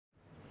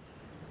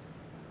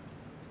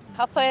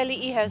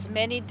Hāpaiali has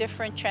many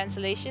different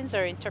translations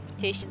or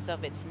interpretations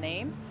of its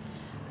name.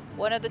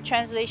 One of the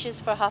translations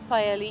for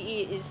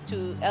Hāpaiali is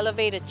to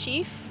elevate a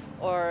chief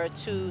or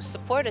to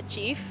support a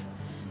chief.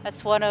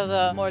 That's one of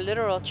the more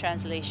literal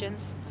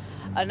translations.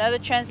 Another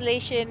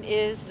translation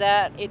is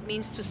that it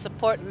means to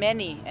support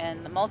many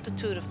and the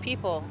multitude of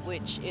people,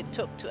 which it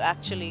took to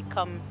actually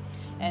come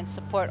and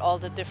support all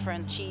the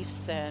different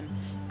chiefs and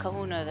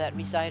kahuna that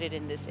resided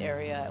in this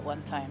area at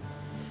one time.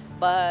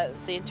 But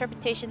the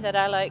interpretation that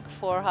I like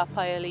for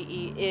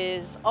Hāpaiali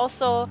is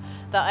also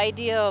the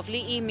idea of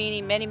li'i,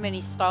 meaning many,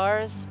 many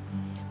stars,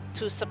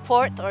 to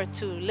support or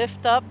to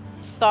lift up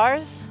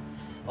stars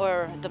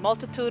or the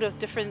multitude of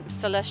different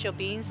celestial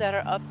beings that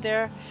are up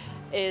there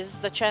is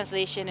the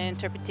translation and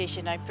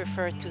interpretation I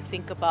prefer to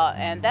think about.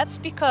 And that's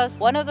because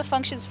one of the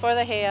functions for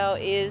the heiau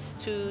is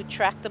to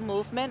track the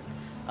movement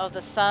of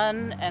the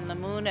sun and the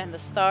moon and the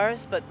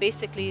stars, but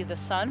basically the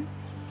sun.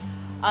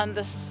 On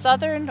the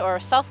southern or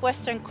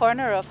southwestern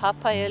corner of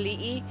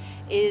Hāpaiali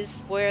is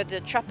where the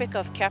Tropic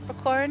of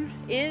Capricorn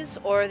is,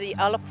 or the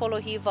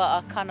Alapolohiva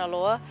a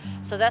Kanaloa.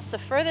 So that's the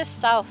furthest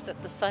south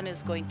that the sun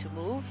is going to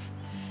move.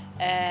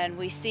 And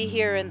we see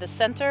here in the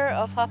center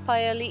of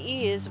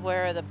Hāpaiali is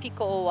where the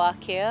Piko o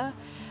Wakea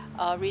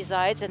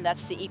resides, and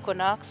that's the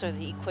equinox or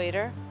the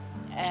equator.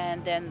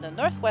 And then the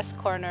northwest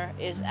corner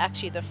is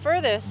actually the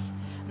furthest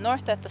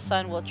north that the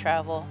sun will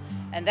travel,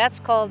 and that's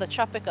called the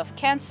Tropic of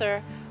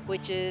Cancer,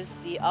 which is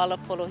the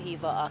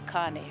Alapolohiva a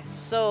Kane.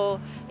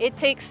 So it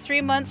takes 3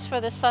 months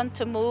for the sun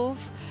to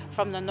move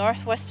from the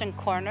northwestern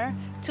corner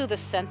to the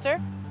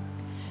center,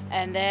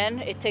 and then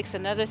it takes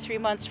another 3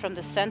 months from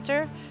the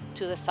center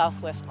to the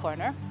southwest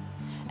corner,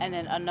 and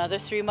then another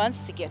 3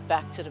 months to get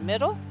back to the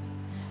middle,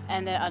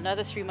 and then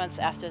another 3 months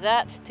after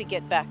that to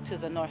get back to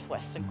the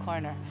northwestern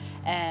corner.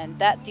 And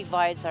that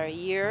divides our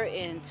year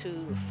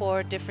into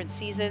 4 different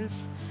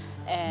seasons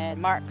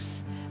and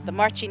marks the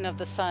marching of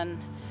the sun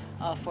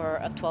for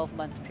a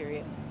 12-month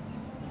period.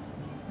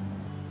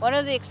 One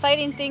of the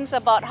exciting things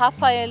about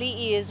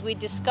Hāpaiali is we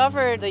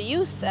discovered the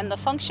use and the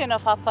function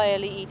of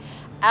Hāpaiali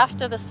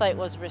after the site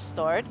was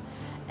restored,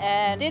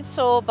 and did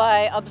so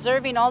by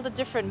observing all the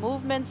different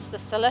movements, the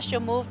celestial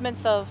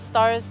movements of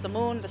stars, the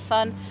moon, the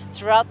sun,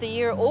 throughout the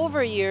year,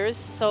 over years.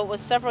 So it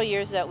was several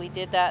years that we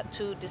did that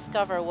to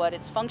discover what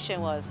its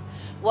function was.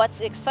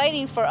 What's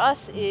exciting for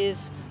us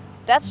is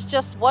that's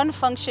just one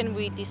function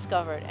we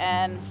discovered.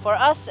 And for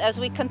us, as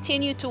we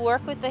continue to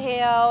work with the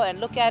heiau and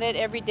look at it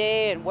every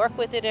day and work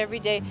with it every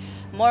day,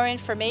 more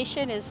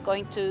information is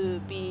going to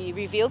be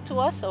revealed to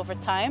us over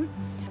time.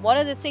 One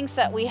of the things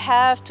that we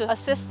have to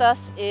assist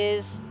us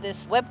is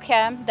this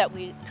webcam that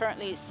we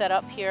currently set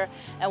up here.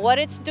 And what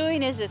it's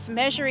doing is it's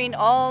measuring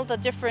all the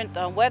different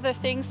weather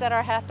things that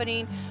are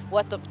happening,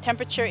 what the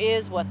temperature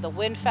is, what the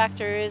wind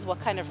factor is,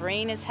 what kind of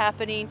rain is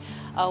happening.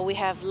 We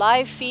have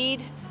live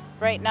feed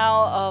right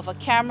now of a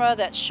camera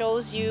that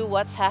shows you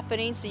what's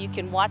happening, so you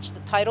can watch the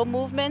tidal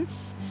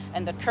movements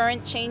and the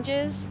current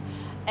changes.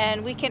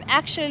 And we can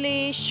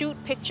actually shoot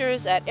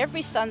pictures at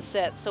every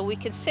sunset, so we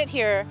can sit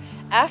here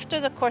after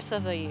the course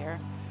of the year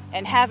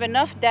and have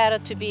enough data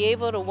to be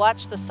able to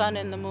watch the sun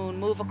and the moon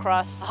move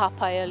across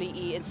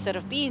Hāpaiali instead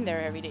of being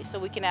there every day, so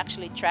we can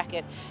actually track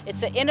it.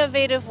 It's an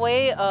innovative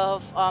way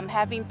of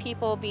having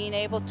people being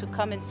able to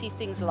come and see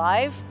things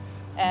live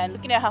and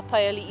looking at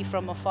Hāpaiali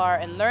from afar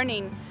and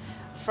learning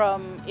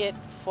from it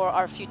for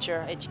our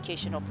future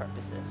educational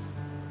purposes.